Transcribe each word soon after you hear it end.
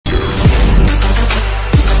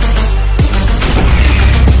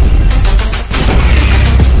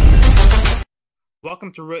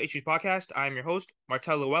Welcome to Real Issues Podcast. I am your host,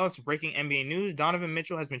 Martel Llewellyn. Some breaking NBA news. Donovan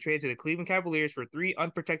Mitchell has been traded to the Cleveland Cavaliers for 3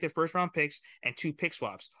 unprotected first-round picks and 2 pick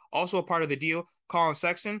swaps. Also a part of the deal, Colin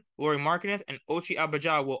Sexton, Lauri Markkanen, and Ochai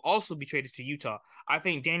Agbaji will also be traded to Utah. I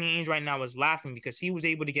think Danny Ainge right now is laughing because he was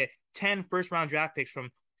able to get 10 first-round draft picks from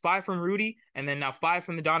 5 from Rudy and then now 5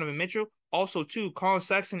 from the Donovan Mitchell. Also, too, Colin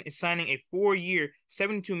Sexton is signing a 4-year,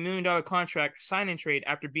 $72 million contract sign-in trade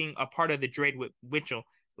after being a part of the trade with Mitchell,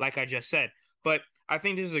 like I just said. But I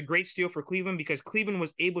think this is a great steal for Cleveland because Cleveland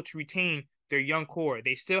was able to retain their young core.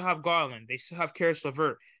 They still have Garland. They still have Karis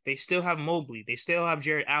LeVert. They still have Mobley. They still have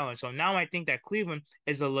Jared Allen. So now I think that Cleveland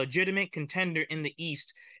is a legitimate contender in the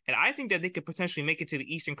East. And I think that they could potentially make it to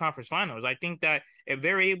the Eastern Conference Finals. I think that if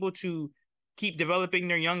they're able to keep developing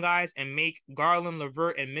their young guys and make Garland,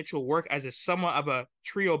 LeVert, and Mitchell work as a somewhat of a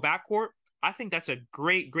trio backcourt, I think that's a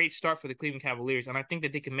great start for the Cleveland Cavaliers, and I think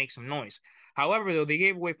that they can make some noise. However, though, they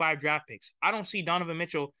gave away 5 draft picks. I don't see Donovan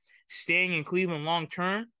Mitchell staying in Cleveland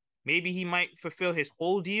long-term. Maybe he might fulfill his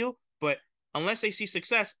whole deal, but unless they see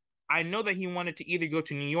success, I know that he wanted to either go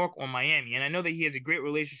to New York or Miami, and I know that he has a great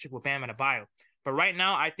relationship with Bam Adebayo. But right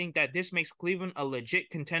now, I think that this makes Cleveland a legit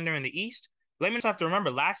contender in the East. Let me just have to remember,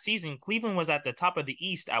 last season, Cleveland was at the top of the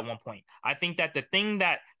East at one point. I think that the thing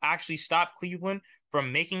that actually stopped Cleveland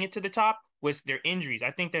from making it to the top was their injuries. I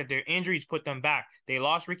think that their injuries put them back. They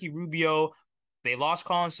lost Ricky Rubio. They lost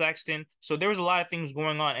Colin Sexton. So there was a lot of things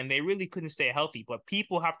going on, and they really couldn't stay healthy. But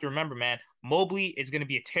people have to remember, man, Mobley is going to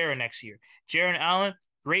be a terror next year. Jared Allen,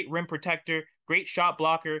 great rim protector, great shot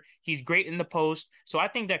blocker. He's great in the post. So I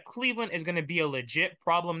think that Cleveland is going to be a legit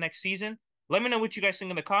problem next season. Let me know what you guys think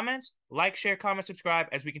in the comments. Like, share, comment, subscribe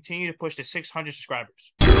as we continue to push to 600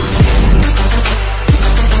 subscribers.